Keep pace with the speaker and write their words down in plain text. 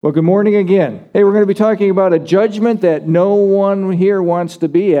Well, good morning again. Hey, we're going to be talking about a judgment that no one here wants to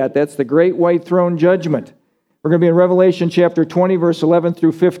be at. That's the great white throne judgment. We're going to be in Revelation chapter 20, verse 11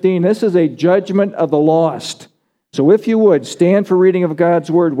 through 15. This is a judgment of the lost. So if you would, stand for reading of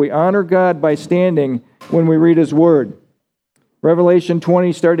God's word. We honor God by standing when we read his word. Revelation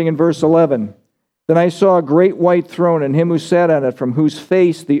 20, starting in verse 11. Then I saw a great white throne, and him who sat on it, from whose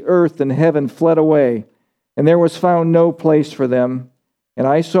face the earth and heaven fled away, and there was found no place for them. And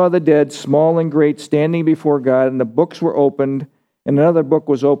I saw the dead, small and great, standing before God, and the books were opened, and another book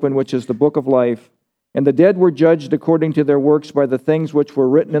was opened, which is the book of life. And the dead were judged according to their works by the things which were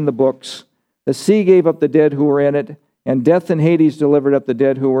written in the books. The sea gave up the dead who were in it, and death and Hades delivered up the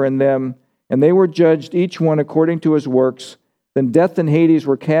dead who were in them. And they were judged, each one according to his works. Then death and Hades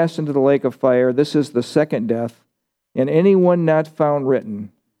were cast into the lake of fire. This is the second death. And anyone not found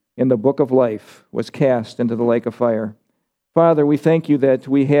written in the book of life was cast into the lake of fire. Father, we thank you that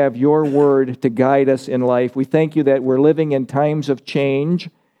we have your word to guide us in life. We thank you that we're living in times of change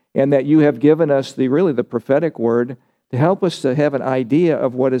and that you have given us the prophetic word to help us to have an idea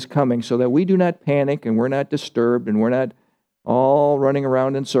of what is coming so that we do not panic and we're not disturbed and we're not all running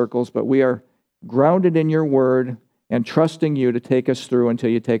around in circles, but we are grounded in your word and trusting you to take us through until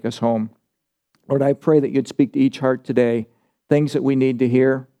you take us home. Lord, I pray that you'd speak to each heart today, things that we need to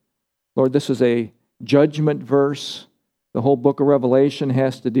hear. Lord, this is a judgment verse. The whole book of Revelation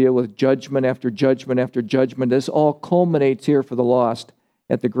has to deal with judgment after judgment after judgment. This all culminates here for the lost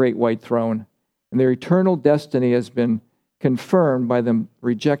at the great white throne. And their eternal destiny has been confirmed by them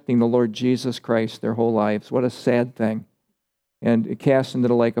rejecting the Lord Jesus Christ their whole lives. What a sad thing. And it cast into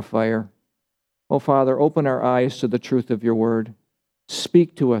the lake of fire. Oh, Father, open our eyes to the truth of your word.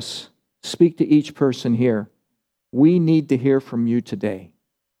 Speak to us. Speak to each person here. We need to hear from you today.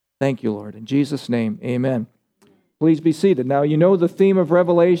 Thank you, Lord. In Jesus' name, amen. Please be seated. Now, you know the theme of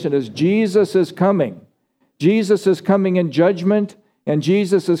Revelation is Jesus is coming. Jesus is coming in judgment, and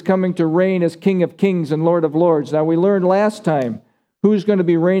Jesus is coming to reign as King of Kings and Lord of Lords. Now, we learned last time who's going to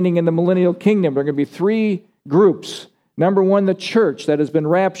be reigning in the millennial kingdom. There are going to be three groups. Number one, the church that has been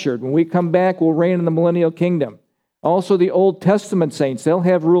raptured. When we come back, we'll reign in the millennial kingdom. Also, the Old Testament saints, they'll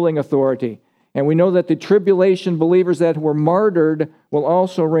have ruling authority. And we know that the tribulation believers that were martyred will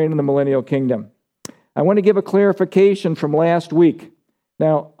also reign in the millennial kingdom. I want to give a clarification from last week.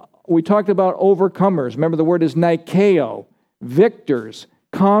 Now, we talked about overcomers. Remember, the word is Nikeo, victors,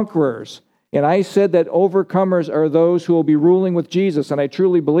 conquerors. And I said that overcomers are those who will be ruling with Jesus, and I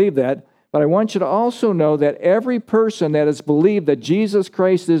truly believe that. But I want you to also know that every person that has believed that Jesus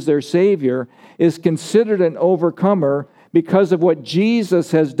Christ is their Savior is considered an overcomer because of what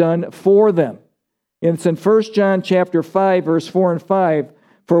Jesus has done for them. And it's in 1 John chapter 5, verse 4 and 5,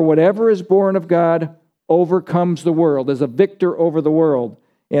 for whatever is born of God overcomes the world, is a victor over the world.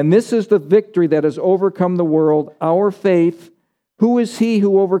 And this is the victory that has overcome the world, our faith. Who is he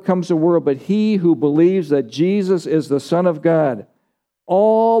who overcomes the world but he who believes that Jesus is the Son of God?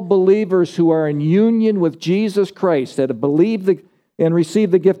 All believers who are in union with Jesus Christ, that have believed and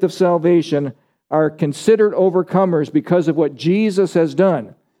received the gift of salvation, are considered overcomers because of what Jesus has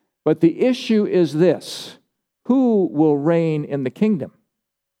done. But the issue is this: who will reign in the kingdom?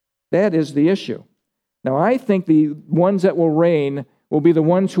 That is the issue. Now, I think the ones that will reign will be the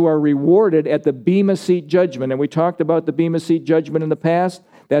ones who are rewarded at the Bema Seat judgment. And we talked about the Bema Seat judgment in the past.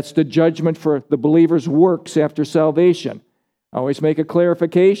 That's the judgment for the believer's works after salvation. I always make a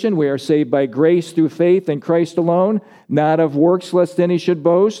clarification. We are saved by grace through faith in Christ alone, not of works lest any should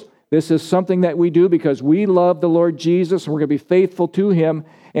boast. This is something that we do because we love the Lord Jesus and we're going to be faithful to him,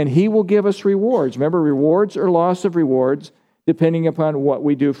 and he will give us rewards. Remember, rewards or loss of rewards depending upon what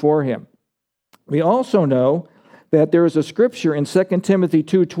we do for him. We also know that there is a scripture in 2 Timothy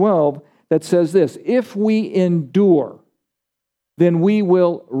 2:12 that says this: if we endure, then we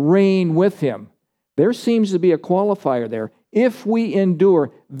will reign with him. There seems to be a qualifier there. If we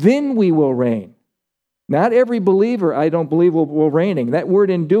endure, then we will reign. Not every believer, I don't believe, will reigning. That word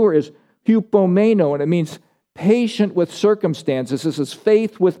endure is hupomeno, and it means patient with circumstances. This is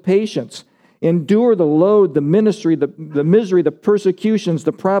faith with patience. Endure the load, the ministry, the misery, the persecutions,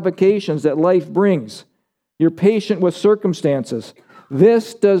 the provocations that life brings. You're patient with circumstances.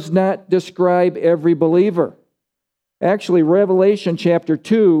 This does not describe every believer. Actually, Revelation chapter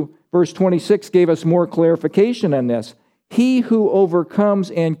 2, verse 26 gave us more clarification on this. He who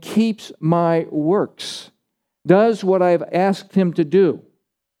overcomes and keeps my works, does what I've asked him to do.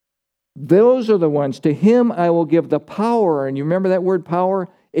 Those are the ones, to him I will give the power, and you remember that word power?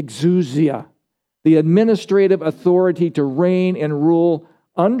 Exousia, the administrative authority to reign and rule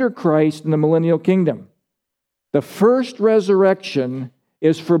under Christ in the millennial kingdom. The first resurrection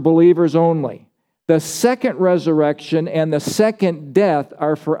is for believers only. The second resurrection and the second death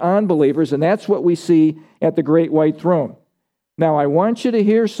are for unbelievers, and that's what we see at the great white throne. Now, I want you to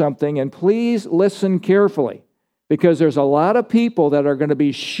hear something, and please listen carefully, because there's a lot of people that are going to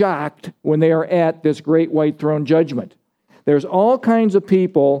be shocked when they are at this great white throne judgment. There's all kinds of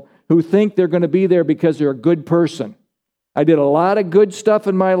people who think they're going to be there because they're a good person. I did a lot of good stuff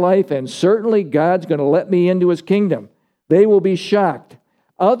in my life, and certainly God's going to let me into His kingdom. They will be shocked.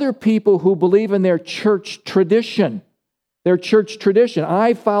 Other people who believe in their church tradition,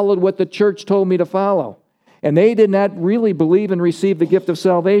 I followed what the church told me to follow, and they did not really believe and receive the gift of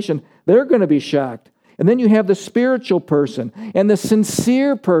salvation. They're going to be shocked. And then you have the spiritual person and the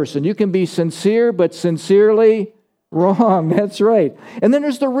sincere person. You can be sincere, but sincerely wrong. That's right. And then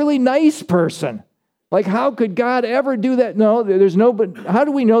there's the really nice person. Like, how could God ever do that? No, there's nobody. How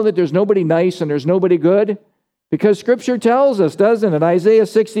do we know that there's nobody nice and there's nobody good? Because Scripture tells us, doesn't it? Isaiah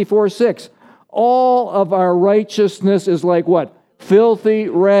 64:6. All of our righteousness is like what? Filthy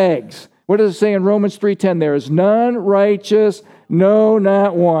rags. What does it say in Romans 3:10? There is none righteous, no,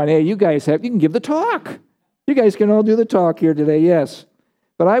 not one. Hey, you can give the talk. You guys can all do the talk here today, yes.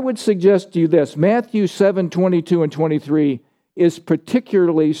 But I would suggest to you this. Matthew 7:22 and 23 is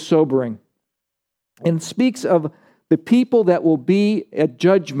particularly sobering and speaks of the people that will be at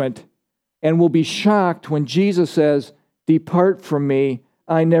judgment and will be shocked when Jesus says, "Depart from me,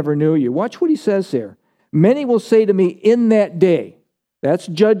 I never knew you." Watch what He says here. Many will say to me in that day, that's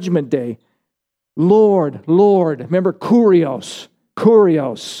judgment day, "Lord, Lord," remember kurios,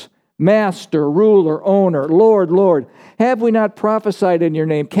 master, ruler, owner, Lord, Lord, "have we not prophesied in your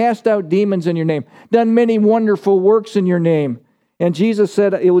name, cast out demons in your name, done many wonderful works in your name?" And Jesus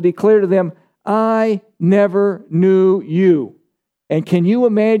said, it will declare to them, "I never knew you." And can you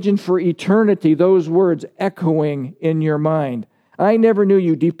imagine for eternity those words echoing in your mind? "I never knew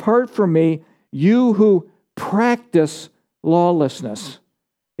you. Depart from me, you who practice lawlessness."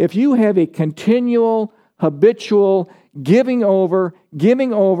 If you have a continual, habitual giving over,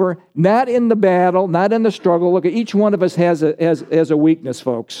 not in the battle, not in the struggle. Look, each one of us has a weakness,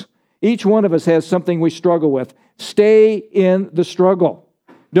 folks. Each one of us has something we struggle with. Stay in the struggle.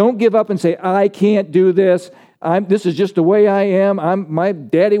 Don't give up and say, "I can't do this. This is just the way I am. My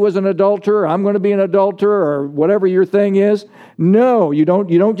daddy was an adulterer. I'm going to be an adulterer," or whatever your thing is. No, you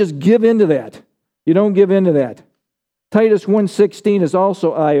don't just give into that. You don't give into that. Titus 1:16 is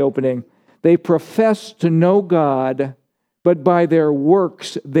also eye-opening. They profess to know God, but by their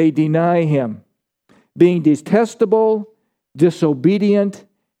works they deny Him, being detestable, disobedient,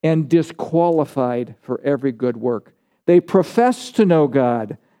 and disqualified for every good work. They profess to know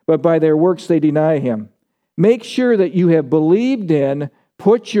God, but by their works they deny Him. Make sure that you have believed in,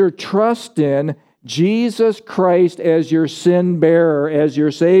 put your trust in Jesus Christ as your sin bearer, as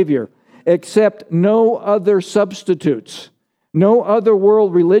your Savior. Accept no other substitutes. No other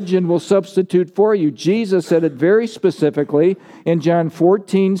world religion will substitute for you. Jesus said it very specifically in John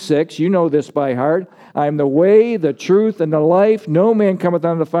 14:6. You know this by heart. "I am the way, the truth, and the life. No man cometh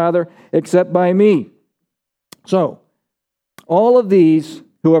unto the Father except by me." So, all of these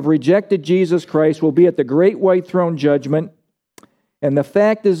who have rejected Jesus Christ will be at the great white throne judgment. And the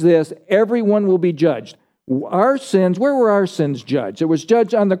fact is this, everyone will be judged. Our sins, where were our sins judged? It was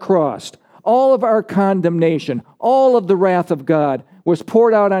judged on the cross. All of our condemnation, all of the wrath of God was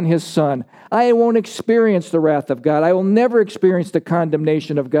poured out on His Son. I won't experience the wrath of God. I will never experience the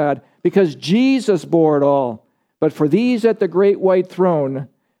condemnation of God because Jesus bore it all. But for these at the great white throne,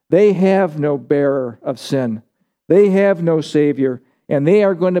 they have no bearer of sin. They have no Savior. And they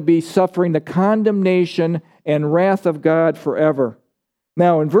are going to be suffering the condemnation and wrath of God forever.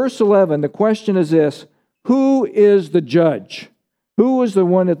 Now, in verse 11, the question is this: who is the judge? Who is the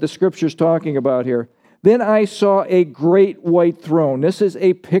one that the Scripture's talking about here? "Then I saw a great white throne." This is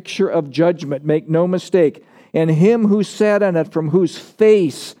a picture of judgment, make no mistake. "And Him who sat on it, from whose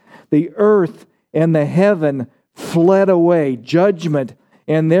face the earth and the heaven fled away." Judgment.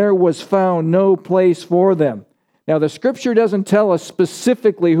 "And there was found no place for them." Now, the Scripture doesn't tell us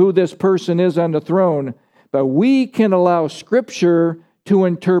specifically who this person is on the throne, but we can allow Scripture to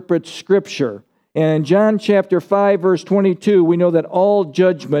interpret Scripture. And in John chapter 5, verse 22, we know that all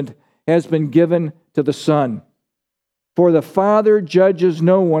judgment has been given to the Son. "For the Father judges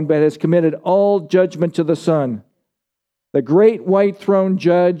no one, but has committed all judgment to the Son." The great white throne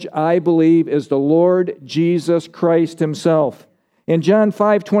judge, I believe, is the Lord Jesus Christ Himself. In John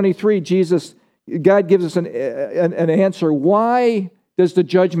 5:23, God gives us an answer. Why does the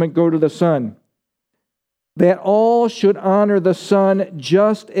judgment go to the Son? "That all should honor the Son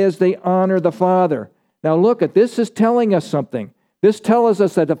just as they honor the Father." Now look at this, is telling us something. This tells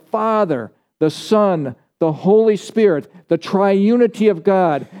us that the Father, the Son, the Holy Spirit, the triunity of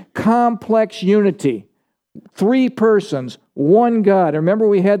God, complex unity, 3 persons, one God. Remember,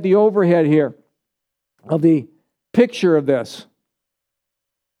 we had the overhead here of the picture of this.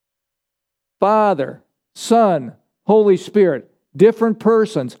 Father, Son, Holy Spirit, different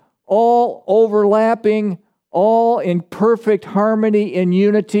persons, all overlapping, all in perfect harmony and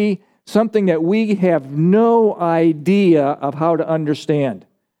unity, something that we have no idea of how to understand.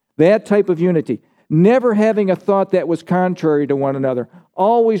 That type of unity. Never having a thought that was contrary to one another.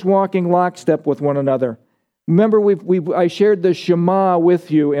 Always walking lockstep with one another. Remember, I shared the Shema with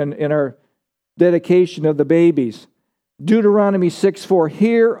you in our dedication of the babies. Deuteronomy 6:4,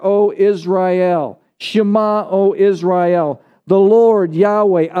 Hear, O Israel, Shema, O Israel, the Lord,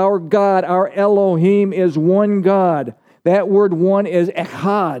 Yahweh, our God, our Elohim is one God. That word one is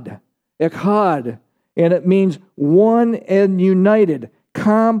echad, and it means one and united,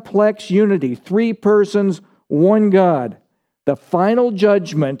 complex unity, 3 persons, one God. The final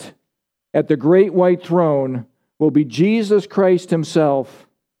judgment at the great white throne will be Jesus Christ himself,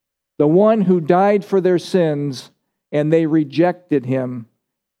 the one who died for their sins, and they rejected him.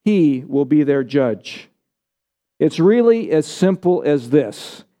 He will be their judge. It's really as simple as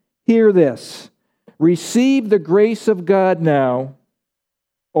this. Hear this. Receive the grace of God now,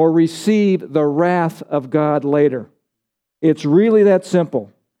 or receive the wrath of God later. It's really that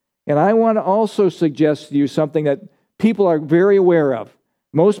simple. And I want to also suggest to you something that people are very aware of.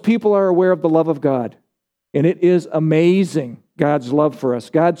 Most people are aware of the love of God. And it is amazing, God's love for us.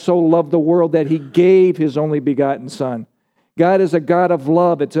 God so loved the world that he gave his only begotten Son. God is a God of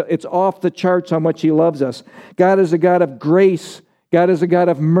love. It's off the charts how much he loves us. God is a God of grace. God is a God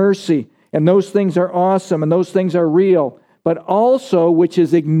of mercy. And those things are awesome, and those things are real. But also, which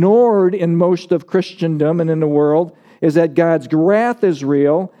is ignored in most of Christendom and in the world, is that God's wrath is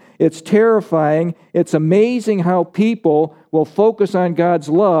real. It's terrifying. It's amazing how people will focus on God's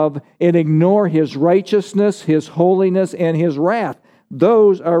love and ignore his righteousness, his holiness, and his wrath.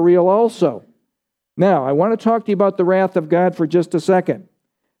 Those are real also. Now, I want to talk to you about the wrath of God for just a second.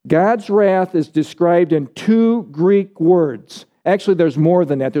 God's wrath is described in 2 Greek words. Actually, there's more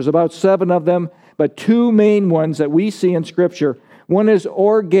than that. There's about 7 of them, but 2 main ones that we see in Scripture. One is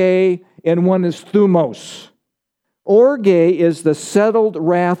orge and one is thumos. Orge is the settled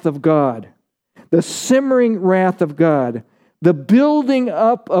wrath of God, the simmering wrath of God, the building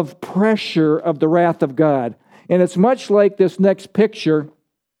up of pressure of the wrath of God. And it's much like this next picture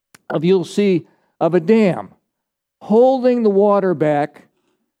you'll see of a dam holding the water back,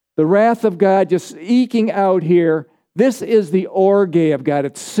 the wrath of God just eking out here. This is the orge of God.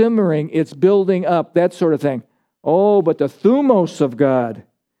 It's simmering, it's building up, that sort of thing. Oh, but the thumos of God,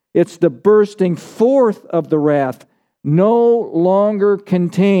 it's the bursting forth of the wrath, no longer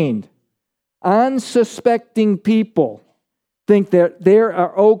contained. Unsuspecting people think that they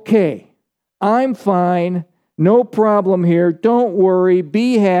are okay. I'm fine. No problem here. Don't worry.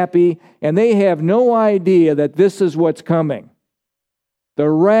 Be happy. And they have no idea that this is what's coming. The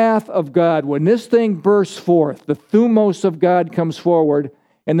wrath of God. When this thing bursts forth, the thumos of God comes forward.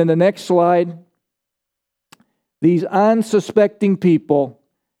 And then the next slide. These unsuspecting people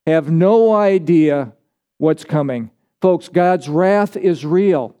have no idea what's coming. Folks, God's wrath is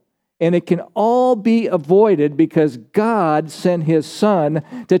real. And it can all be avoided because God sent his Son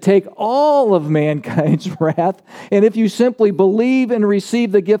to take all of mankind's wrath. And if you simply believe and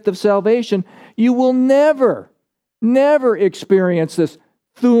receive the gift of salvation, you will never experience this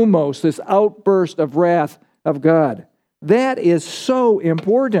thumos, this outburst of wrath of God. That is so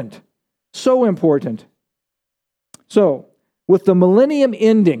important. So important. So, with the millennium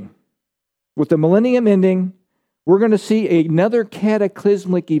ending, we're going to see another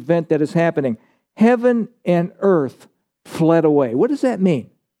cataclysmic event that is happening. Heaven and earth fled away. What does that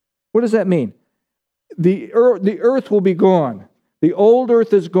mean? What does that mean? The earth will be gone. The old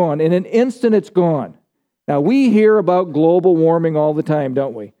earth is gone. In an instant, it's gone. Now, we hear about global warming all the time,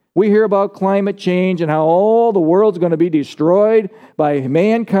 don't we? We hear about climate change and how all the world's going to be destroyed by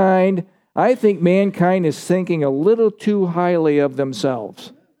mankind. I think mankind is thinking a little too highly of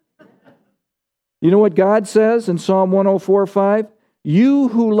themselves. You know what God says in Psalm 104:5? You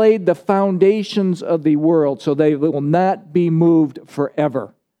who laid the foundations of the world so they will not be moved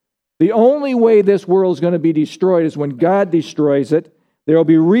forever. The only way this world is going to be destroyed is when God destroys it. There will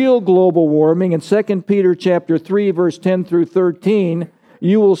be real global warming. In 2 Peter chapter 3, verse 10 through 13,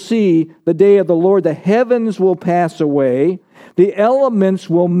 you will see the day of the Lord. The heavens will pass away. The elements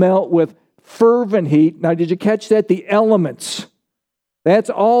will melt with fervent heat. Now, did you catch that? The elements. That's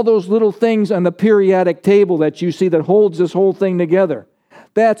all those little things on the periodic table that you see that holds this whole thing together.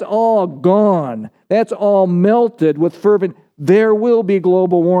 That's all gone. That's all melted with fervent. There will be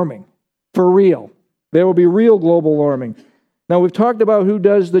global warming, for real. There will be real global warming. Now, we've talked about who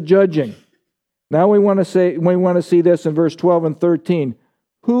does the judging. Now we want to see this in verse 12 and 13.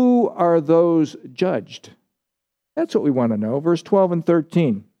 Who are those judged? That's what we want to know. Verse 12 and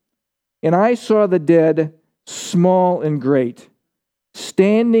 13. And I saw the dead, small and great,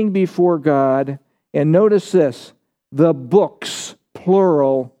 standing before God, and notice this, the books,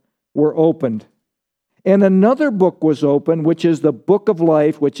 plural, were opened. And another book was opened, which is the book of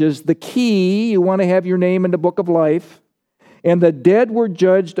life, which is the key. You want to have your name in the book of life. And the dead were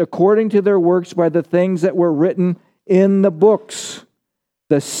judged according to their works by the things that were written in the books.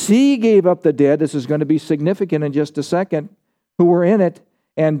 The sea gave up the dead, this is going to be significant in just a second, who were in it,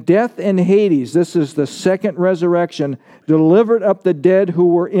 and death and Hades, this is the second resurrection, delivered up the dead who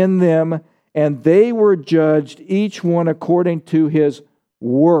were in them, and they were judged, each one according to his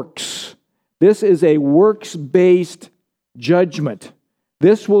works. This is a works-based judgment.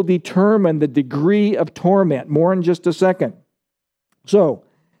 This will determine the degree of torment. More in just a second. So,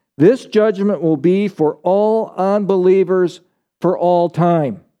 this judgment will be for all unbelievers for all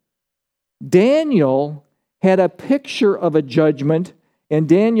time. Daniel had a picture of a judgment in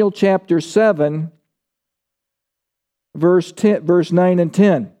Daniel chapter 7, verse 9 and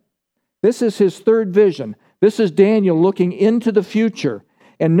 10. This is his third vision. This is Daniel looking into the future.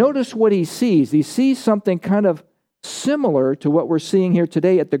 And notice what he sees. He sees something kind of similar to what we're seeing here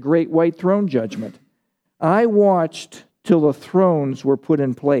today at the great white throne judgment. I watched till the thrones were put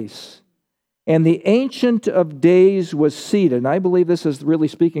in place, and the Ancient of Days was seated. And I believe this is really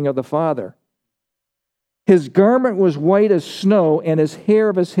speaking of the Father. His garment was white as snow, and his hair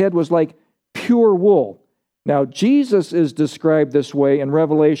of his head was like pure wool. Now, Jesus is described this way in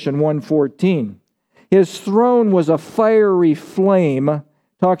Revelation 1:14. His throne was a fiery flame,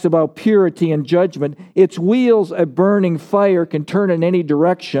 talks about purity and judgment. Its wheels, a burning fire, can turn in any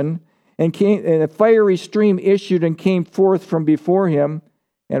direction, and a fiery stream issued and came forth from before him.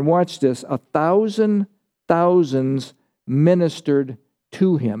 And watch this, 1,000 thousands ministered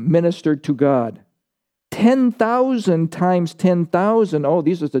to him, ministered to God. 10,000 times 10,000, oh,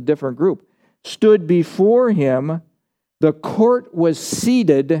 these is a different group, stood before him. The court was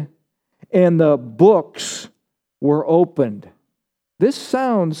seated, and the books were opened. This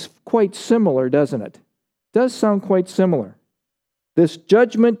sounds quite similar, doesn't it? It does sound quite similar. This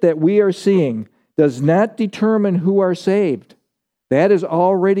judgment that we are seeing does not determine who are saved. That has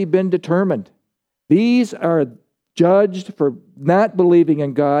already been determined. These are judged for not believing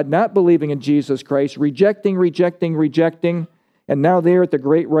in God, not believing in Jesus Christ, rejecting, and now they're at the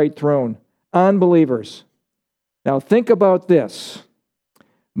great white throne. Unbelievers. Now think about this.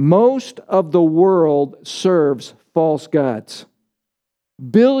 Most of the world serves false gods.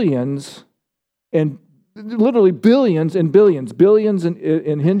 Billions, and literally billions and billions. Billions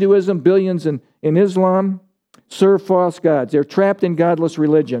in Hinduism, billions in Islam serve false gods. They're trapped in godless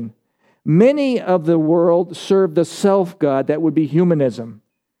religion. Many of the world serve the self-god, that would be humanism.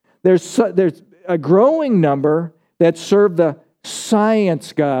 There's a growing number that serve the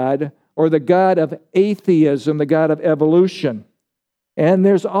science god, or the god of atheism, the god of evolution. And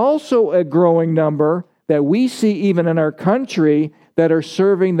there's also a growing number that we see even in our country that are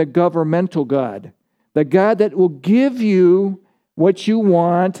serving the governmental god, the god that will give you what you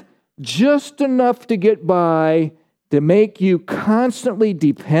want, just enough to get by, to make you constantly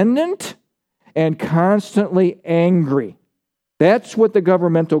dependent and constantly angry. That's what the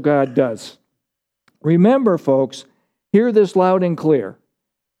governmental God does. Remember, folks, hear this loud and clear.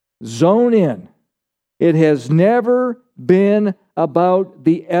 Zone in. It has never been about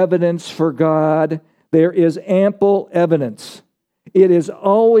the evidence for God. There is ample evidence. It has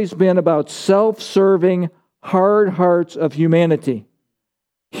always been about self-serving, hard hearts of humanity.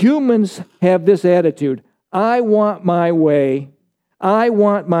 Humans have this attitude. I want my way. I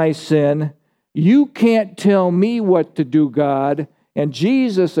want my sin. You can't tell me what to do, God. And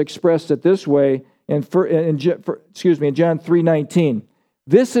Jesus expressed it this way in John 3:19.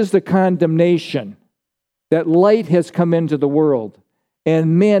 This is the condemnation, that light has come into the world,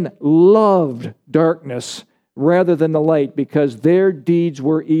 and men loved darkness rather than the light because their deeds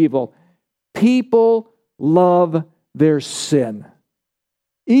were evil. People love their sin.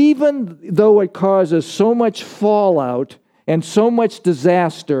 Even though it causes so much fallout and so much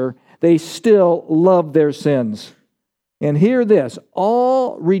disaster, they still love their sins. And hear this,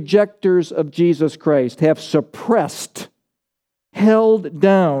 all rejectors of Jesus Christ have suppressed, held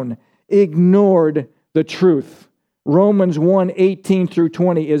down, ignored the truth. Romans 1:18 through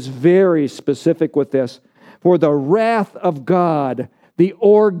 20 is very specific with this. For the wrath of God, the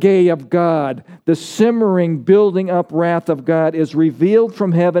orge of God, the simmering, building up wrath of God is revealed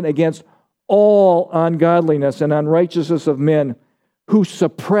from heaven against all ungodliness and unrighteousness of men who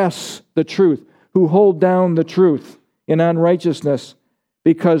suppress the truth, who hold down the truth in unrighteousness,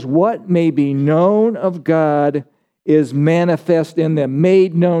 because what may be known of God is manifest in them,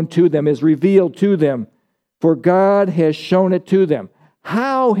 made known to them, is revealed to them, for God has shown it to them.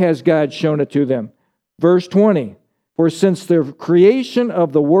 How has God shown it to them? Verse 20, for since the creation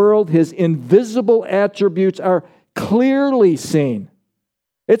of the world, his invisible attributes are clearly seen.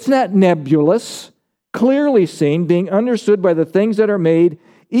 It's not nebulous, clearly seen, being understood by the things that are made,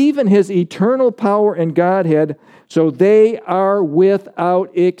 even his eternal power and Godhead, so they are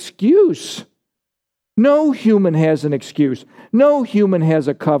without excuse. No human has an excuse. No human has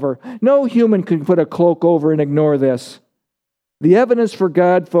a cover. No human can put a cloak over and ignore this. The evidence for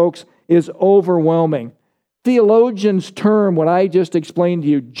God, folks, is overwhelming. Theologians term what I just explained to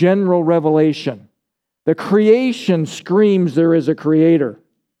you general revelation. The creation screams there is a creator.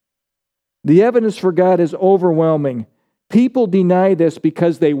 The evidence for God is overwhelming. People deny this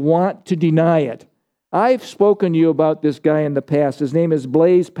because they want to deny it. I've spoken to you about this guy in the past. His name is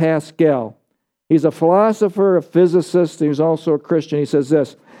Blaise Pascal. He's a philosopher, a physicist. He's also a Christian. He says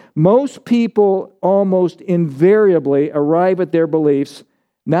this, most people almost invariably arrive at their beliefs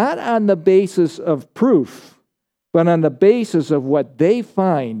not on the basis of proof, but on the basis of what they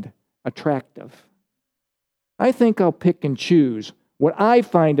find attractive. I think I'll pick and choose what I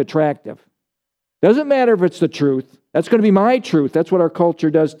find attractive. Doesn't matter if it's the truth. That's going to be my truth. That's what our culture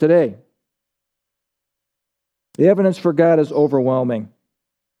does today. The evidence for God is overwhelming.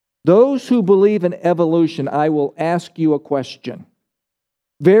 Those who believe in evolution, I will ask you a question.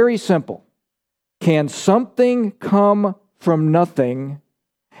 Very simple. Can something come from nothing,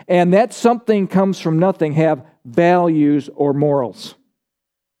 and that something comes from nothing have values or morals?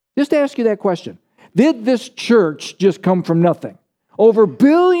 Just ask you that question. Did this church just come from nothing? Over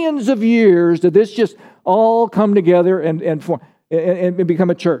billions of years, did this just all come together and form and become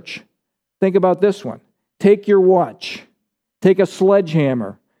a church? Think about this one. Take your watch. Take a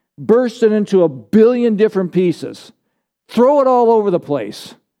sledgehammer. Burst it into a billion different pieces. Throw it all over the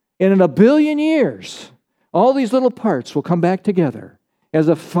place. And in a billion years, all these little parts will come back together as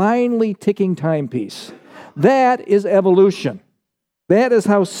a finely ticking timepiece. That is evolution. That is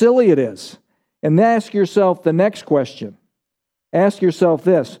how silly it is. And ask yourself the next question. Ask yourself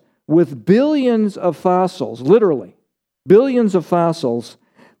this. With billions of fossils, literally, billions of fossils,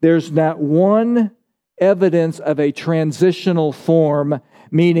 there's not one evidence of a transitional form,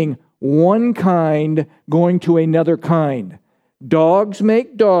 meaning one kind going to another kind. Dogs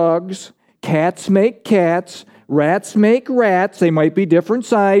make dogs, cats make cats, rats make rats. They might be different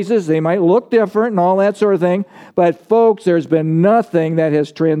sizes, they might look different and all that sort of thing. But folks, there's been nothing that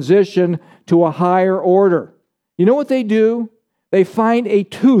has transitioned to a higher order. You know what they do? They find a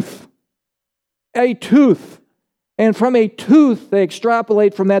tooth. A tooth. And from a tooth, they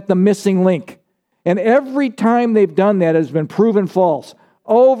extrapolate from that the missing link. And every time they've done that, it has been proven false.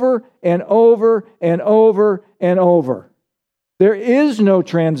 Over and over and over and over. There is no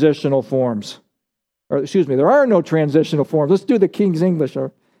transitional forms. There are no transitional forms. Let's do the King's English.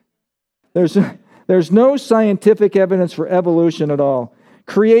 There's no scientific evidence for evolution at all.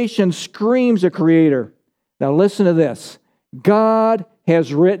 Creation screams a creator. Now listen to this. God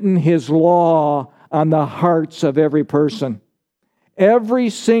has written his law on the hearts of every person. Every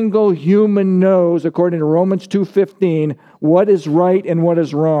single human knows, according to Romans 2:15, what is right and what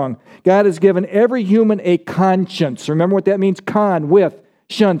is wrong. God has given every human a conscience. Remember what that means? With,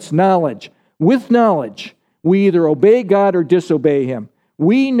 shunts, knowledge. With knowledge, we either obey God or disobey him.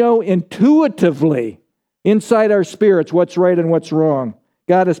 We know intuitively inside our spirits what's right and what's wrong.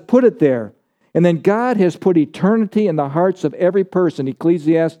 God has put it there. And then God has put eternity in the hearts of every person,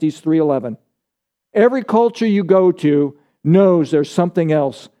 Ecclesiastes 3:11. Every culture you go to knows there's something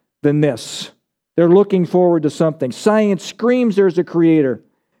else than this. They're looking forward to something. Science screams there's a creator.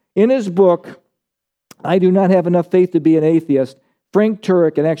 In his book, I Do Not Have Enough Faith to Be an Atheist, Frank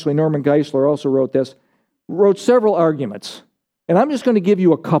Turek, and actually Norman Geisler also wrote several arguments. And I'm just going to give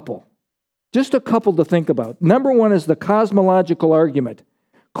you a couple. Just a couple to think about. Number one is the cosmological argument.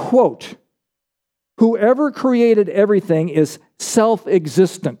 Quote, whoever created everything is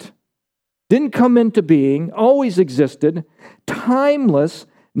self-existent. Didn't come into being, always existed, timeless,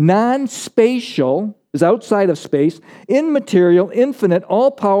 non-spatial, is outside of space, immaterial, infinite,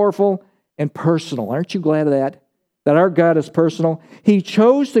 all-powerful, and personal. Aren't you glad of that? that our God is personal. He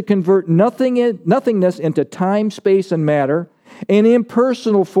chose to convert nothingness into time, space, and matter. An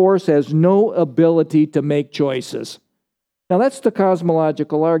impersonal force has no ability to make choices. Now, that's the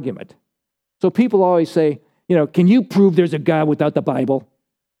cosmological argument. So people always say, can you prove there's a God without the Bible?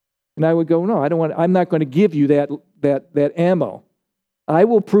 And I would go, no, I'm not going to give you that ammo. I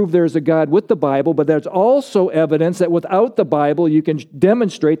will prove there's a God with the Bible, but there's also evidence that without the Bible, you can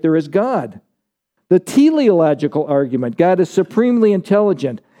demonstrate there is God. The teleological argument, God is supremely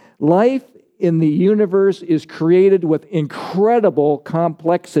intelligent. Life in the universe is created with incredible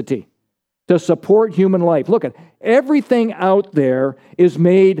complexity to support human life. Look at everything out there is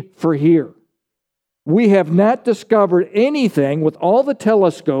made for here. We have not discovered anything with all the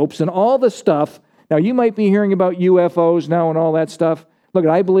telescopes and all the stuff. Now, you might be hearing about UFOs now and all that stuff. Look,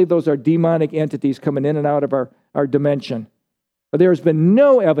 I believe those are demonic entities coming in and out of our dimension. But there has been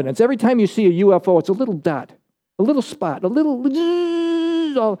no evidence. Every time you see a UFO, it's a little dot, a little spot, a little...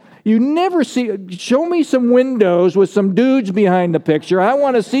 You never see... Show me some windows with some dudes behind the picture. I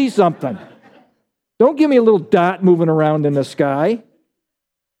want to see something. Don't give me a little dot moving around in the sky.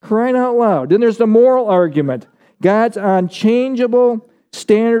 Crying out loud. Then there's the moral argument. God's unchangeable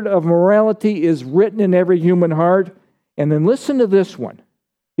standard of morality is written in every human heart. And then listen to this one.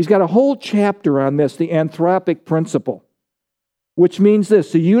 He's got a whole chapter on this, the anthropic principle, which means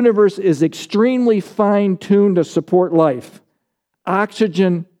this: the universe is extremely fine-tuned to support life.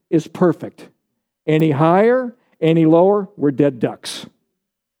 Oxygen is perfect. Any higher, any lower, we're dead ducks.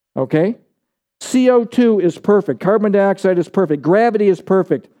 Okay? CO2 is perfect. Carbon dioxide is perfect. Gravity is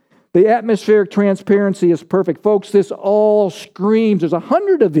perfect. The atmospheric transparency is perfect. Folks, this all screams. There's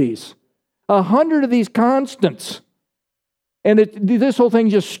 100 of these. 100 of these constants. And this whole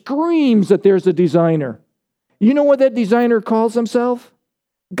thing just screams that there's a designer. You know what that designer calls himself?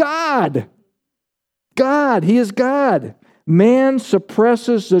 God. God. He is God. Man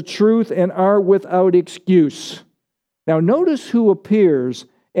suppresses the truth and are without excuse. Now notice who appears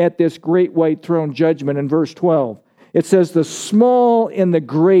at this great white throne judgment in verse 12. It says the small and the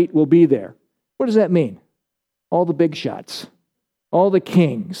great will be there. What does that mean? All the big shots, all the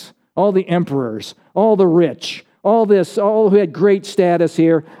kings, all the emperors, all the rich, all who had great status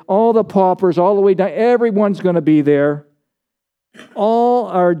here, all the paupers, all the way down, everyone's going to be there. All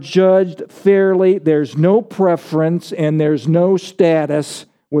are judged fairly. There's no preference and there's no status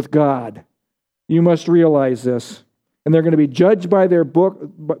with God. You must realize this. And they're going to be judged by their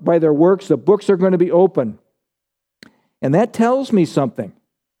works. The books are going to be open. And that tells me something.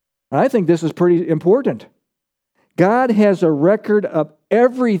 I think this is pretty important. God has a record of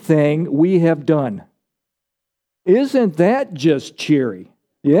everything we have done. Isn't that just cheery?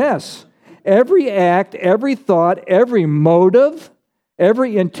 Yes. Every act, every thought, every motive,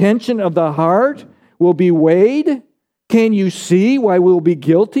 every intention of the heart will be weighed. Can you see why we'll be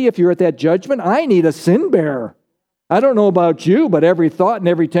guilty if you're at that judgment? I need a sin bearer. I don't know about you, but every thought and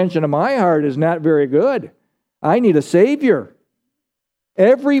every tension of my heart is not very good. I need a Savior.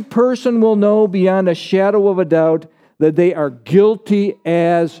 Every person will know beyond a shadow of a doubt that they are guilty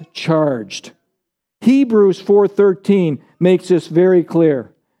as charged. Hebrews 4:13 makes this very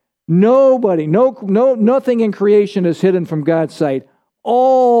clear. Nothing in creation is hidden from God's sight.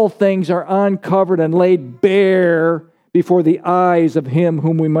 All things are uncovered and laid bare before the eyes of Him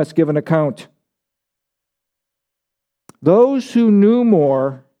whom we must give an account. Those who knew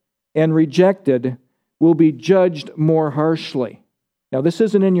more and rejected will be judged more harshly. Now, this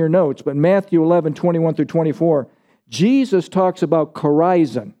isn't in your notes, but Matthew 11:21-24, Jesus talks about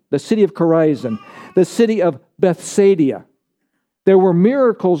Chorazin, the city of Chorazin, the city of Bethsaida. There were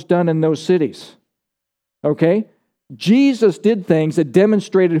miracles done in those cities. Okay? Jesus did things that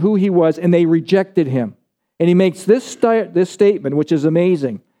demonstrated who He was, and they rejected Him. And He makes this statement, which is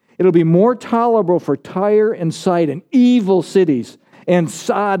amazing. It'll be more tolerable for Tyre and Sidon, evil cities, and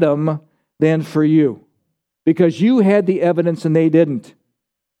Sodom than for you, because you had the evidence and they didn't.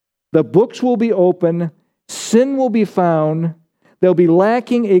 The books will be open, sin will be found, they'll be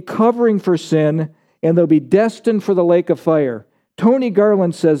lacking a covering for sin, and they'll be destined for the lake of fire. Tony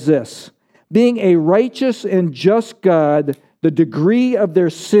Garland says this: being a righteous and just God, the degree of their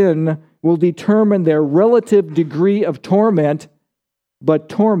sin will determine their relative degree of torment, but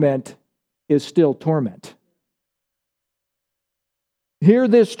torment is still torment. Hear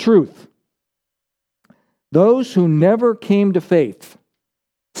this truth. Those who never came to faith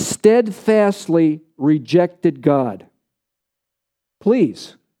steadfastly rejected God.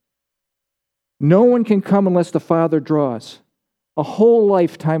 Please, no one can come unless the Father draws. A whole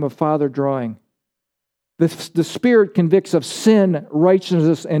lifetime of Father drawing. The Spirit convicts of sin,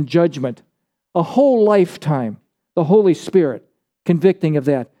 righteousness, and judgment. A whole lifetime the Holy Spirit convicting of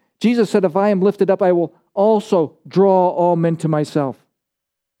that. Jesus said, if I am lifted up, I will also draw all men to myself.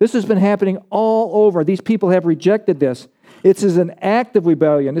 This has been happening all over. These people have rejected this. It is an active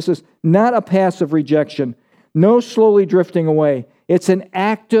rebellion. This is not a passive rejection. No slowly drifting away. It's an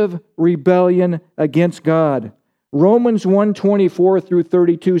active rebellion against God. Romans 1:24 through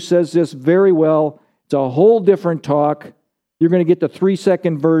 32 says this very well. It's a whole different talk. You're going to get the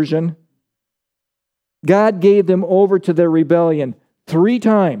 3-second version. God gave them over to their rebellion 3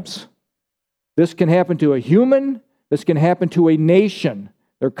 times. This can happen to a human. This can happen to a nation.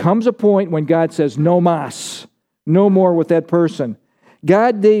 There comes a point when God says, no mas, no more with that person.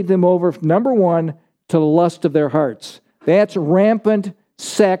 God gave them over, number 1, to the lust of their hearts. That's rampant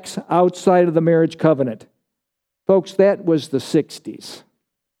sex outside of the marriage covenant. Folks, that was the 60s.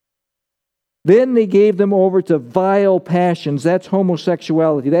 Then they gave them over to vile passions. That's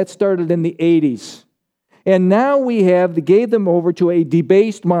homosexuality. That started in the 80s. And now they gave them over to a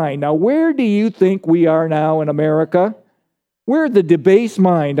debased mind. Now, where do you think we are now in America? We're the debased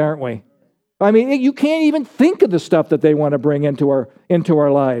mind, aren't we? I mean, you can't even think of the stuff that they want to bring into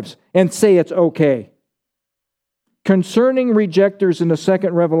our lives and say it's okay. Concerning rejectors in the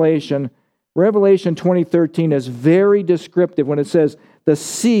second Revelation, Revelation 20:13 is very descriptive when it says, the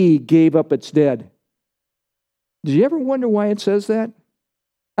sea gave up its dead. Did you ever wonder why it says that?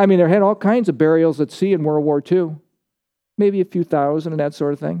 I mean, there had all kinds of burials at sea in World War II. Maybe a few thousand and that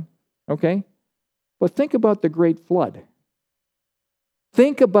sort of thing. Okay? But think about the Great Flood.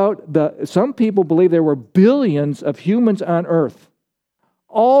 Think about some people believe there were billions of humans on earth.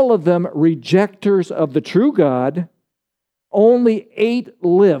 All of them rejectors of the true God. Only 8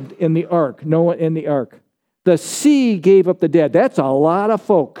 lived in the ark, Noah in the ark. The sea gave up the dead. That's a lot of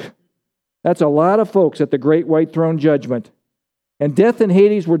folk. That's a lot of folks at the great white throne judgment. And death and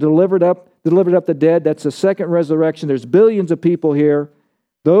Hades were delivered up the dead. That's the second resurrection. There's billions of people here.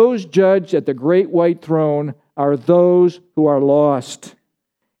 Those judged at the great white throne are those who are lost.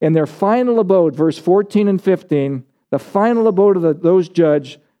 And their final abode, verse 14 and 15, the final abode of those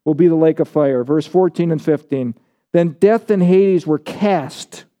judged will be the lake of fire. Verse 14 and 15. Then death and Hades were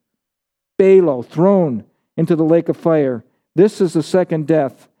cast, thrown into the lake of fire. This is the second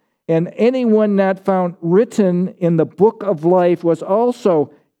death. And anyone not found written in the book of life was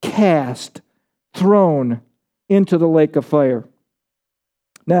also cast, thrown into the lake of fire.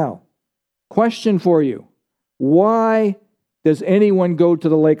 Now, question for you. Why does anyone go to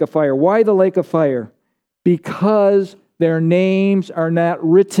the lake of fire? Why the lake of fire? Because their names are not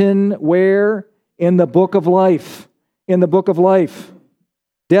written where? In the book of life. In the book of life.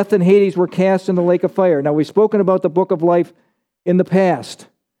 Death and Hades were cast in the lake of fire. Now, we've spoken about the book of life in the past.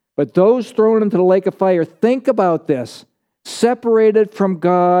 But those thrown into the lake of fire, think about this. Separated from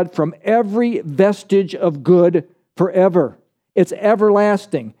God, from every vestige of good forever. It's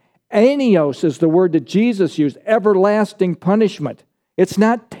everlasting. Aeneos is the word that Jesus used, everlasting punishment. It's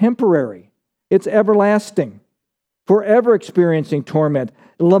not temporary. It's everlasting. Forever experiencing torment,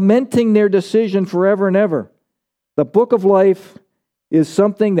 lamenting their decision forever and ever. The book of life is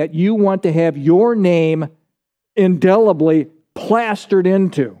something that you want to have your name indelibly plastered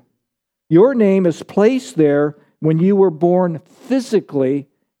into. Your name is placed there when you were born physically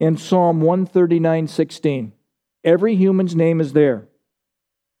in Psalm 139:16. Every human's name is there.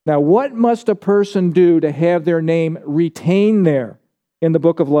 Now, what must a person do to have their name retained there in the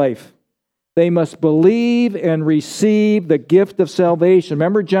book of life? They must believe and receive the gift of salvation.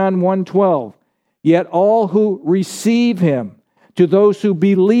 Remember John 1:12. Yet all who receive him, to those who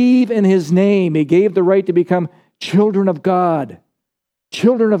believe in his name, he gave the right to become children of God.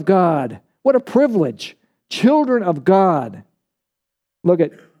 Children of God. What a privilege. Children of God. Look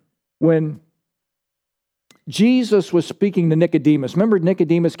at when Jesus was speaking to Nicodemus. Remember,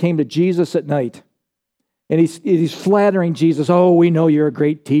 Nicodemus came to Jesus at night. And he's flattering Jesus. Oh, we know you're a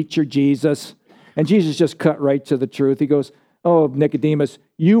great teacher, Jesus. And Jesus just cut right to the truth. He goes, oh, Nicodemus,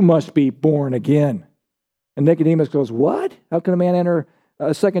 you must be born again. And Nicodemus goes, what? How can a man enter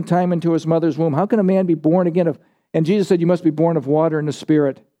a second time into his mother's womb? How can a man be born again? And Jesus said, you must be born of water and the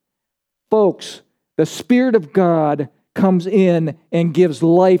Spirit. Folks, the Spirit of God comes in and gives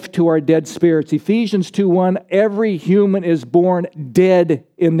life to our dead spirits. Ephesians 2:1, every human is born dead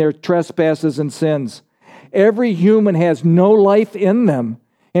in their trespasses and sins. Every human has no life in them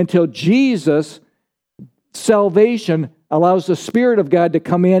until Jesus, salvation, allows the Spirit of God to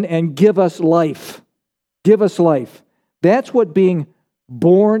come in and give us life. Give us life. That's what being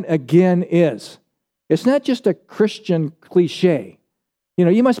born again is. It's not just a Christian cliche. You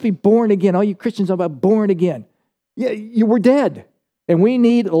know, you must be born again. All you Christians are about born again. Yeah, you were dead, and we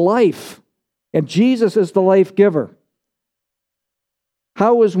need life. And Jesus is the life giver.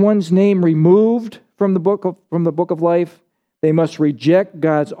 How is one's name removed from the book of life? They must reject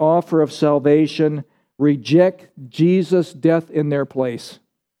God's offer of salvation, reject Jesus' death in their place.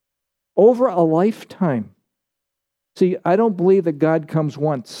 Over a lifetime. See, I don't believe that God comes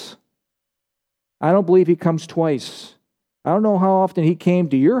once. I don't believe he comes twice. I don't know how often he came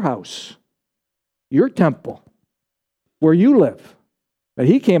to your house, your temple, where you live. But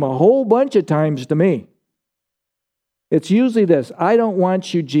he came a whole bunch of times to me. It's usually this: I don't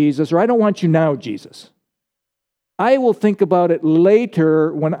want you, Jesus, or I don't want you now, Jesus. I will think about it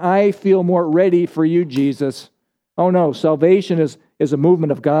later when I feel more ready for you, Jesus. Oh no, salvation is a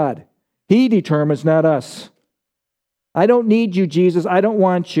movement of God. He determines, not us. I don't need you, Jesus. I don't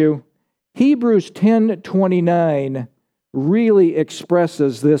want you. Hebrews 10:29 really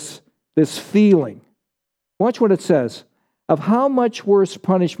expresses this feeling. Watch what it says. Of how much worse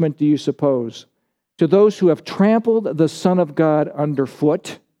punishment do you suppose to those who have trampled the Son of God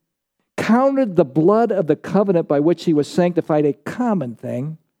underfoot, counted the blood of the covenant by which he was sanctified a common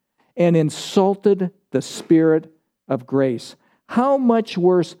thing, and insulted the Spirit of grace? How much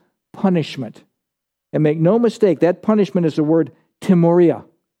worse punishment? And make no mistake, that punishment is the word timoria.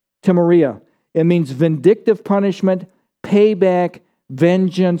 Timoria. It means vindictive punishment, payback,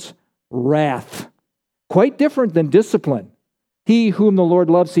 vengeance, wrath. Quite different than discipline. He whom the Lord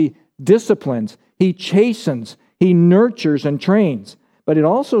loves, he disciplines, he chastens, he nurtures and trains. But it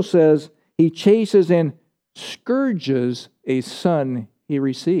also says he chases and scourges a son he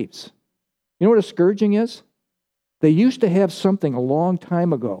receives. You know what a scourging is? They used to have something a long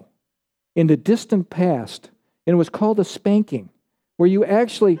time ago in the distant past, and it was called a spanking, where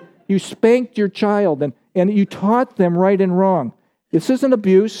you spanked your child and you taught them right and wrong. This isn't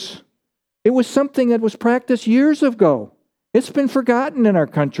abuse. It was something that was practiced years ago. It's been forgotten in our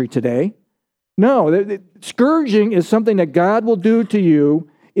country today. No, scourging is something that God will do to you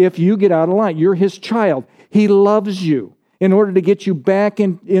if you get out of line. You're his child. He loves you. In order to get you back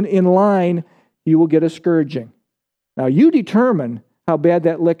in line, you will get a scourging. Now, you determine how bad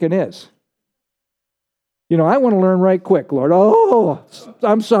that licking is. You know, I want to learn right quick, Lord. Oh,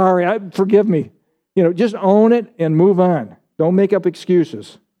 I'm sorry. Forgive me. You know, just own it and move on. Don't make up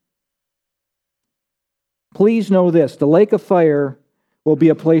excuses. Please know this: the lake of fire will be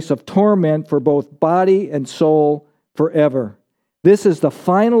a place of torment for both body and soul forever. This is the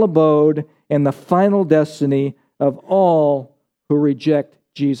final abode and the final destiny of all who reject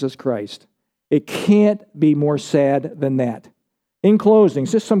Jesus Christ. It can't be more sad than that. In closing,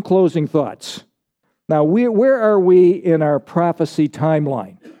 just some closing thoughts. Now, where are we in our prophecy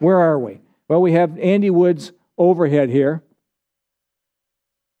timeline? Where are we? Well, we have Andy Wood's overhead here.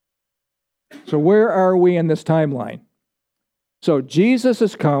 So where are we in this timeline? So Jesus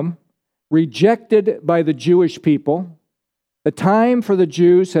has come, rejected by the Jewish people. The time for the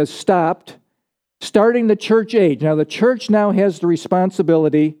Jews has stopped, starting the church age. Now, the church now has the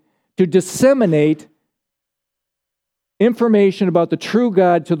responsibility to disseminate information about the true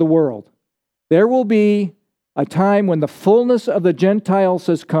God to the world. There will be a time when the fullness of the Gentiles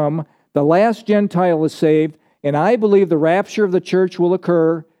has come, the last Gentile is saved, and I believe the rapture of the church will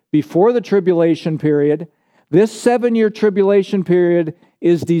occur before the tribulation period. This 7-year tribulation period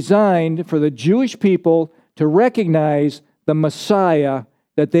is designed for the Jewish people to recognize the Messiah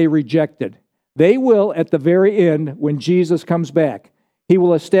that they rejected. They will, at the very end, when Jesus comes back, he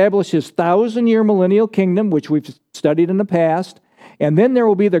will establish his 1,000-year millennial kingdom, which we've studied in the past, and then there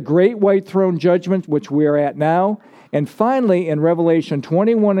will be the great white throne judgment, which we are at now, and finally, in Revelation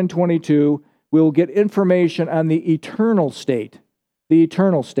 21 and 22, we will get information on the eternal state. The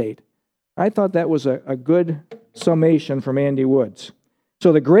eternal state. I thought that was a good summation from Andy Woods.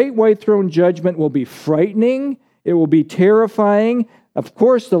 So the great white throne judgment will be frightening. It will be terrifying. Of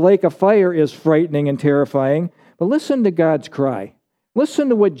course, the lake of fire is frightening and terrifying. But listen to God's cry. Listen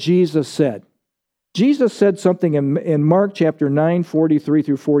to what Jesus said. Jesus said something in Mark chapter 9, 43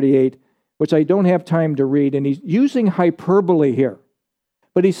 through 48, which I don't have time to read, and he's using hyperbole here.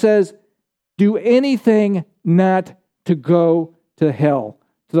 But he says, do anything not to go to hell,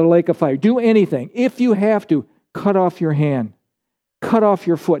 to the lake of fire. Do anything. If you have to, cut off your hand. Cut off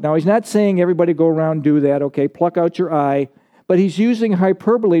your foot. Now, he's not saying everybody go around and do that, okay? Pluck out your eye. But he's using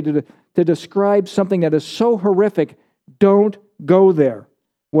hyperbole to describe something that is so horrific. Don't go there.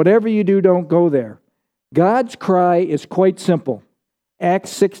 Whatever you do, don't go there. God's cry is quite simple.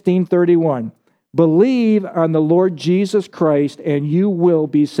 Acts 16:31. Believe on the Lord Jesus Christ and you will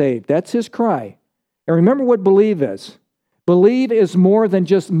be saved. That's his cry. And remember what believe is. Believe is more than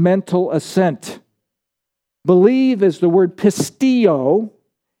just mental assent. Believe is the word pistio,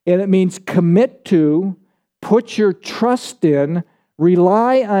 And it means commit to, put your trust in,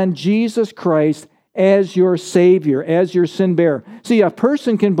 rely on Jesus Christ as your Savior, as your sin bearer. See, a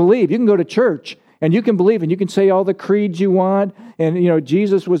person can believe. You can go to church and you can believe, and you can say all the creeds you want, and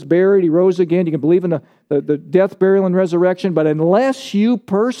Jesus was buried, he rose again. You can believe in the death, burial, and resurrection, but unless you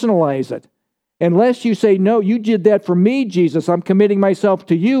personalize it, unless you say, no, you did that for me, Jesus, I'm committing myself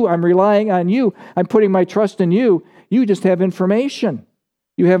to you, I'm relying on you, I'm putting my trust in you, you just have information.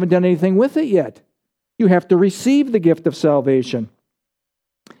 You haven't done anything with it yet. You have to receive the gift of salvation.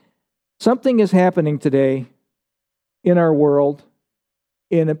 Something is happening today in our world,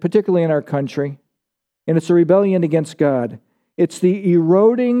 particularly in our country, and it's a rebellion against God. It's the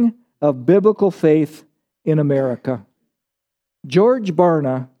eroding of biblical faith in America. George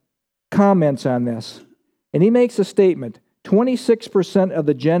Barna comments on this, and he makes a statement. 26% of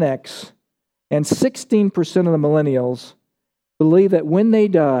the Gen X and 16% of the millennials believe that when they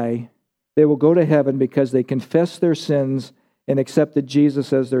die, they will go to heaven because they confess their sins and accepted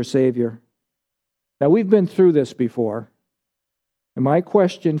Jesus as their Savior. Now, we've been through this before. And my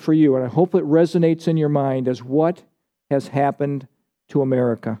question for you, and I hope it resonates in your mind, is what has happened to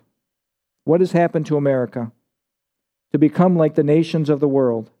America? What has happened to America? To become like the nations of the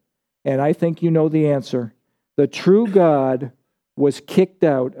world. And I think you know the answer. The true God was kicked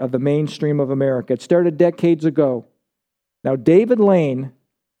out of the mainstream of America. It started decades ago. Now, David Lane,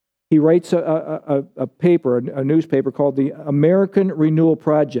 he writes a paper, a newspaper called the American Renewal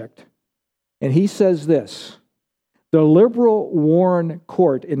Project. And he says this: the liberal Warren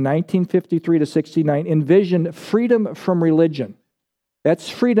Court in 1953 to 69 envisioned freedom from religion. That's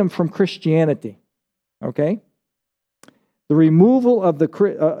freedom from Christianity. Okay? The removal of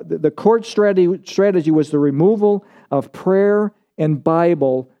the court strategy was the removal of prayer and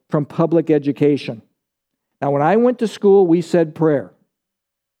Bible from public education. Now, when I went to school, we said prayer.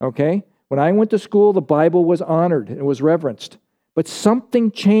 Okay? When I went to school, the Bible was honored. It was reverenced. But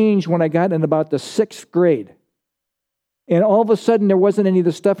something changed when I got in about the 6th grade. And all of a sudden, there wasn't any of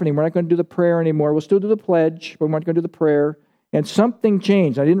the stuff anymore. We're not going to do the prayer anymore. We'll still do the pledge, but we're not going to do the prayer. And something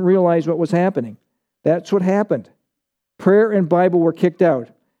changed. I didn't realize what was happening. That's what happened. Prayer and Bible were kicked out.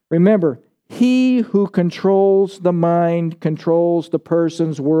 Remember, he who controls the mind controls the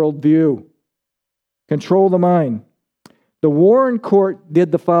person's worldview. Control the mind. The Warren Court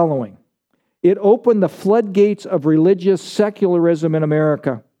did the following. It opened the floodgates of religious secularism in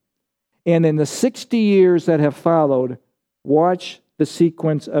America. And in the 60 years that have followed, watch the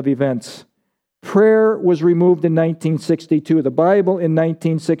sequence of events. Prayer was removed in 1962, the Bible in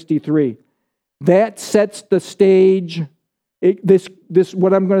 1963. That sets the stage. This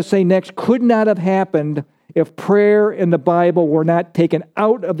what I'm going to say next could not have happened if prayer and the Bible were not taken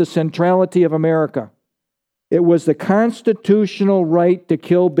out of the centrality of America. It was the constitutional right to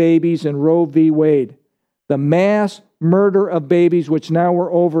kill babies in Roe v. Wade. The mass murder of babies, which now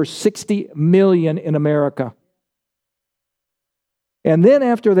we're over 60 million in America. And then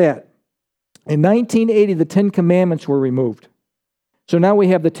after that, in 1980, the 10 Commandments were removed. So now we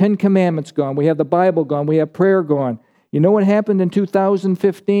have the 10 Commandments gone, we have the Bible gone, we have prayer gone. You know what happened in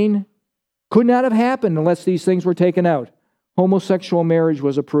 2015? Could not have happened unless these things were taken out. Homosexual marriage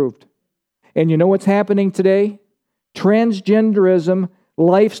was approved. And you know what's happening today? Transgenderism,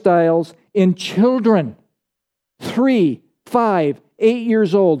 lifestyles in children, 3, 5, 8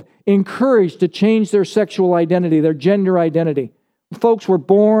 years old, encouraged to change their sexual identity, their gender identity. Folks were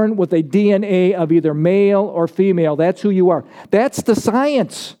born with a DNA of either male or female. That's who you are. That's the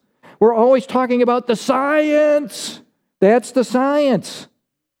science. We're always talking about the science. That's the science.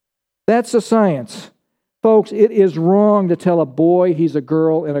 That's the science. Folks, it is wrong to tell a boy he's a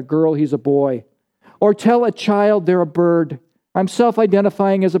girl and a girl he's a boy. Or tell a child they're a bird. I'm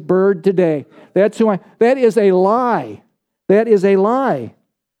self-identifying as a bird today. That's who I am. That is a lie. That is a lie.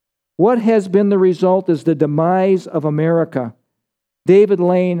 What has been the result is the demise of America. David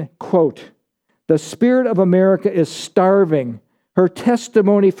Lane, quote, "The spirit of America is starving. Her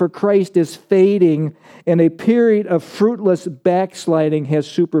testimony for Christ is fading, and a period of fruitless backsliding has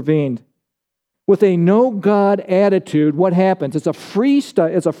supervened." With a no-God attitude, what happens? It's a free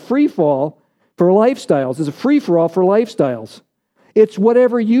fall for lifestyles. It's a free-for-all for lifestyles. It's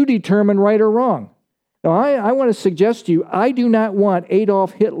whatever you determine right or wrong. Now, I want to suggest to you, I do not want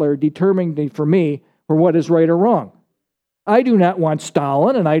Adolf Hitler determining for me for what is right or wrong. I do not want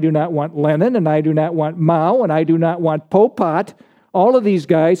Stalin, and I do not want Lenin, and I do not want Mao, and I do not want Pol Pot. All of these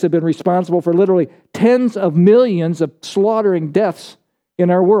guys have been responsible for literally tens of millions of slaughtering deaths in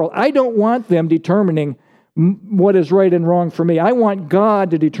our world. I don't want them determining what is right and wrong for me. I want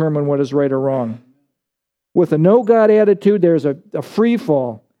God to determine what is right or wrong. With a no-God attitude, there's a free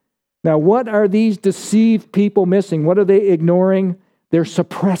fall. Now, what are these deceived people missing? What are they ignoring? They're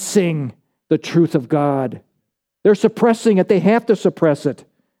suppressing the truth of God. They're suppressing it. They have to suppress it.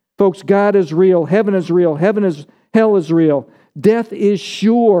 Folks, God is real. Heaven is real. Hell is real. Death is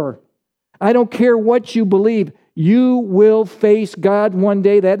sure. I don't care what you believe. You will face God one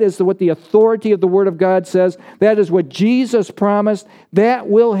day. That is what the authority of the Word of God says. That is what Jesus promised. That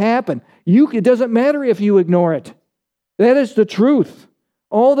will happen. It doesn't matter if you ignore it. That is the truth.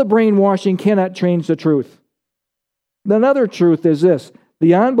 All the brainwashing cannot change the truth. Another truth is this: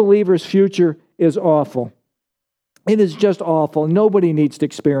 the unbeliever's future is awful. It is just awful. Nobody needs to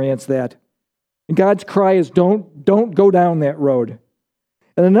experience that. And God's cry is don't go down that road.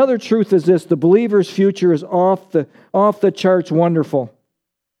 And another truth is this: the believer's future is off the charts wonderful.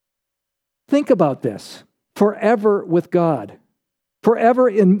 Think about this. Forever with God. Forever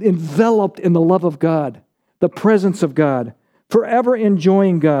enveloped in the love of God, the presence of God. Forever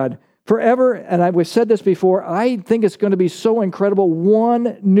enjoying God. Forever, and I've said this before, I think it's going to be so incredible.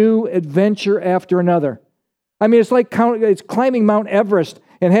 One new adventure after another. I mean, it's like it's climbing Mount Everest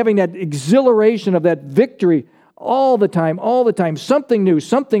and having that exhilaration of that victory all the time. Something new,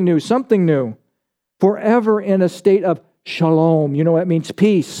 something new, something new. Forever in a state of shalom. You know, that means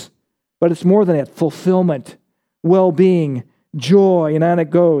peace. But it's more than that. Fulfillment, well-being, joy, and on it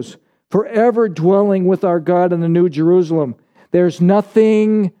goes. Forever dwelling with our God in the New Jerusalem. There's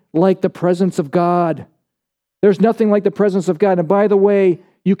nothing like the presence of God. There's nothing like the presence of God. And by the way,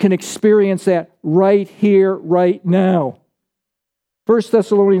 you can experience that right here, right now. 1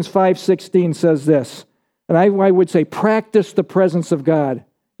 Thessalonians 5:16 says this, and I would say practice the presence of God.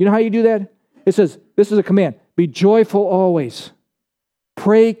 You know how you do that? It says, this is a command, be joyful always.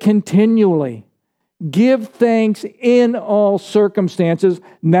 Pray continually. Give thanks in all circumstances,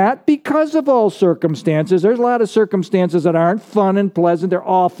 not because of all circumstances. There's a lot of circumstances that aren't fun and pleasant. They're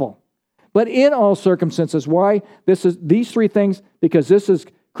awful. But in all circumstances. Why? These three things, because this is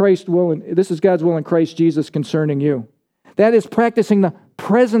Christ's will, and this is God's will in Christ Jesus concerning you. That is practicing the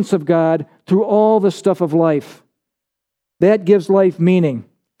presence of God through all the stuff of life. That gives life meaning.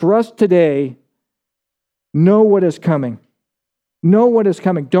 For us today, know what is coming. Know what is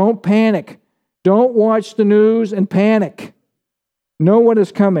coming. Don't panic. Don't watch the news and panic. Know what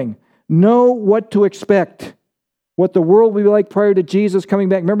is coming. Know what to expect. What the world will be like prior to Jesus coming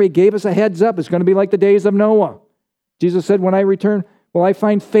back. Remember, He gave us a heads up. It's going to be like the days of Noah. Jesus said, when I return, will I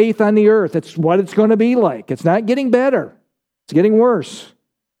find faith on the earth? It's what it's going to be like. It's not getting better. It's getting worse.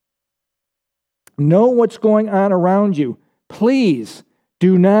 Know what's going on around you. Please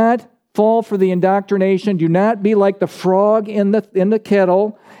do not fall for the indoctrination. Do not be like the frog in the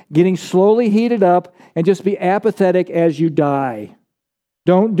kettle, getting slowly heated up, and just be apathetic as you die.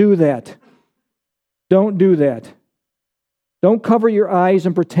 Don't do that. Don't do that. Don't cover your eyes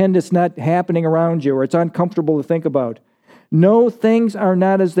and pretend it's not happening around you or it's uncomfortable to think about. No, things are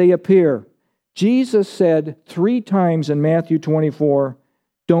not as they appear. Jesus said 3 times in Matthew 24,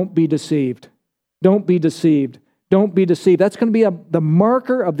 don't be deceived. Don't be deceived. Don't be deceived. That's going to be the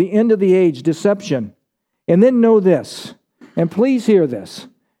marker of the end of the age, deception. And then know this, and please hear this.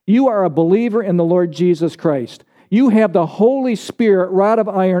 You are a believer in the Lord Jesus Christ. You have the Holy Spirit, rod of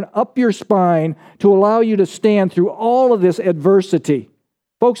iron, up your spine to allow you to stand through all of this adversity.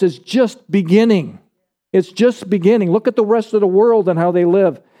 Folks, it's just beginning. It's just beginning. Look at the rest of the world and how they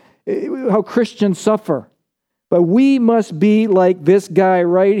live, how Christians suffer. But we must be like this guy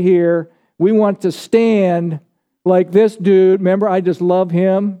right here. We want to stand like this dude. Remember, I just love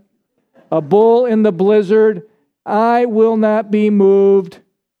him. A bull in the blizzard. I will not be moved.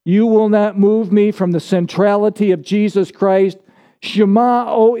 You will not move me from the centrality of Jesus Christ. Shema,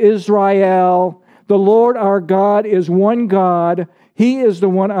 O Israel, the Lord our God is one God. He is the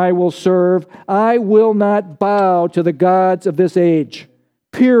one I will serve. I will not bow to the gods of this age.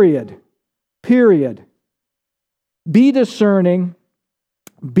 Period. Period. Be discerning.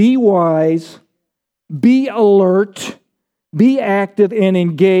 Be wise. Be alert. Be active and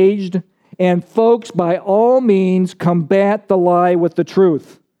engaged. And folks, by all means, combat the lie with the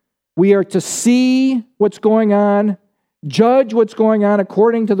truth. We are to see what's going on, judge what's going on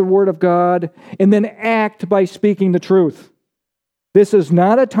according to the Word of God, and then act by speaking the truth. This is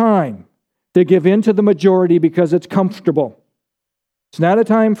not a time to give in to the majority because it's comfortable. It's not a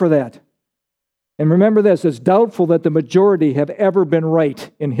time for that. And remember this, it's doubtful that the majority have ever been right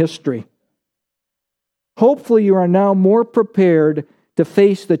in history. Hopefully you are now more prepared to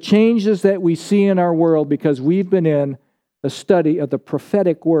face the changes that we see in our world because we've been in the study of the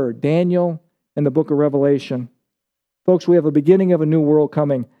prophetic word, Daniel and the book of Revelation. Folks, we have a beginning of a new world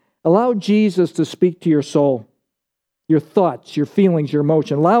coming. Allow Jesus to speak to your soul. your thoughts, your feelings, your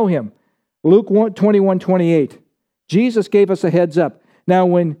emotion. Allow Him. Luke 21:28. Jesus gave us a heads up. Now,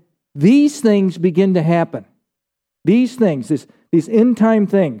 when these things begin to happen, these things, these end-time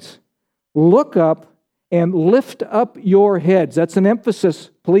things, look up and lift up your heads. That's an emphasis.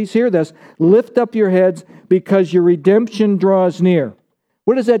 Please hear this. Lift up your heads because your redemption draws near.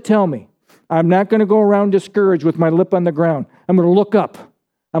 What does that tell me? I'm not going to go around discouraged with my lip on the ground. I'm going to look up.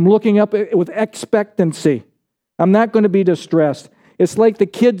 I'm looking up with expectancy. I'm not going to be distressed. It's like the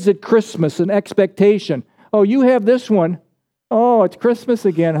kids at Christmas, an expectation. Oh, you have this one. Oh, it's Christmas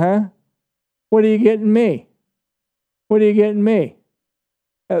again, huh? What are you getting me? What are you getting me?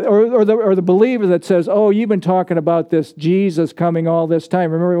 Or the believer that says, oh, you've been talking about this Jesus coming all this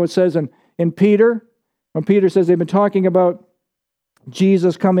time. Remember what it says in Peter? When Peter says they've been talking about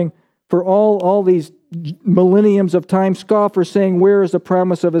Jesus coming for all these millenniums of time. Scoffers saying, where is the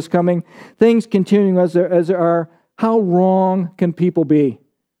promise of His coming? Things continuing as there are. How wrong can people be?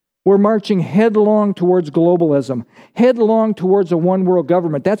 We're marching headlong towards globalism, headlong towards a one-world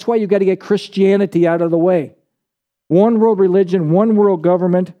government. That's why you've got to get Christianity out of the way. One world religion, one world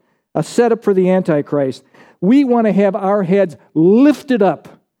government, a setup for the Antichrist. We want to have our heads lifted up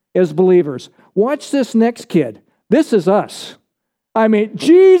as believers. Watch this next kid. This is us. I mean,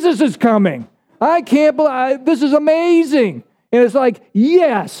 Jesus is coming. I can't believe, this is amazing. And it's like,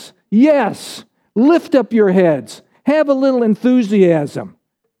 yes, yes, lift up your heads. Have a little enthusiasm.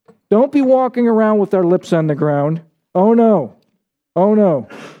 Don't be walking around with our lips on the ground. Oh no, oh no.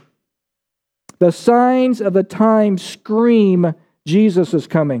 The signs of the time scream Jesus is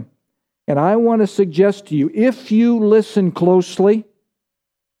coming. And I want to suggest to you, if you listen closely,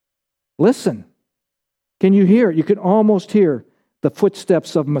 listen. Can you hear it? You can almost hear the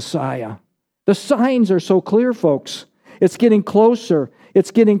footsteps of Messiah. The signs are so clear, folks. It's getting closer. It's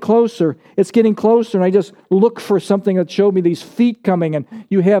getting closer. It's getting closer. And I just look for something that showed me these feet coming. And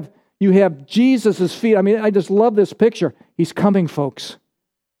you have Jesus' feet. I mean, I just love this picture. He's coming, folks.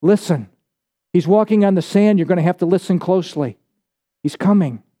 Listen. He's walking on the sand. You're going to have to listen closely. He's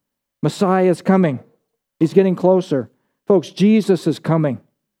coming. Messiah is coming. He's getting closer. Folks, Jesus is coming.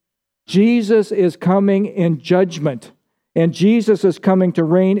 Jesus is coming in judgment. And Jesus is coming to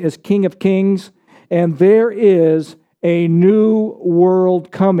reign as King of Kings. And there is a new world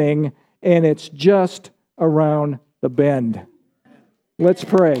coming, and it's just around the bend. Let's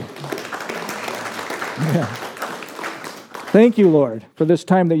pray. Yeah. Thank you, Lord, for this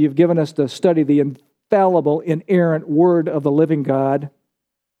time that you've given us to study the infallible, inerrant Word of the living God.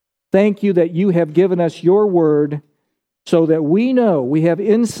 Thank you that you have given us your Word so that we know, we have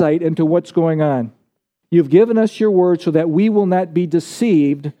insight into what's going on. You've given us your Word so that we will not be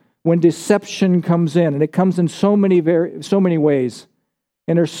deceived when deception comes in. And it comes in so many ways.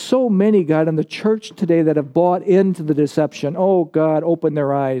 And there's so many, God, in the church today that have bought into the deception. Oh, God, open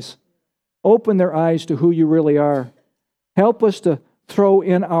their eyes. Open their eyes to who you really are. Help us to throw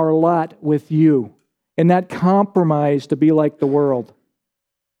in our lot with you and not compromise to be like the world.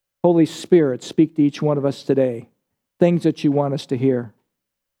 Holy Spirit, speak to each one of us today, things that you want us to hear.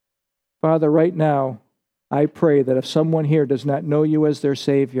 Father, right now, I pray that if someone here does not know you as their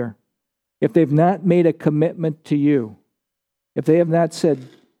Savior, if they've not made a commitment to you, if they have not said,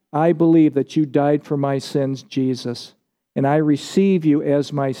 I believe that you died for my sins, Jesus, and I receive you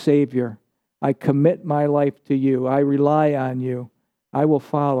as my Savior, I commit my life to you. I rely on you. I will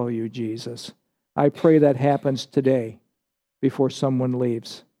follow you, Jesus. I pray that happens today before someone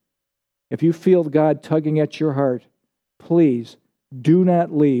leaves. If you feel God tugging at your heart, please do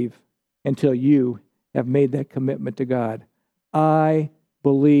not leave until you have made that commitment to God. I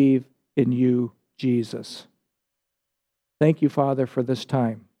believe in you, Jesus. Thank you, Father, for this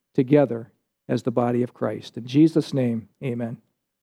time together as the body of Christ. In Jesus' name, amen.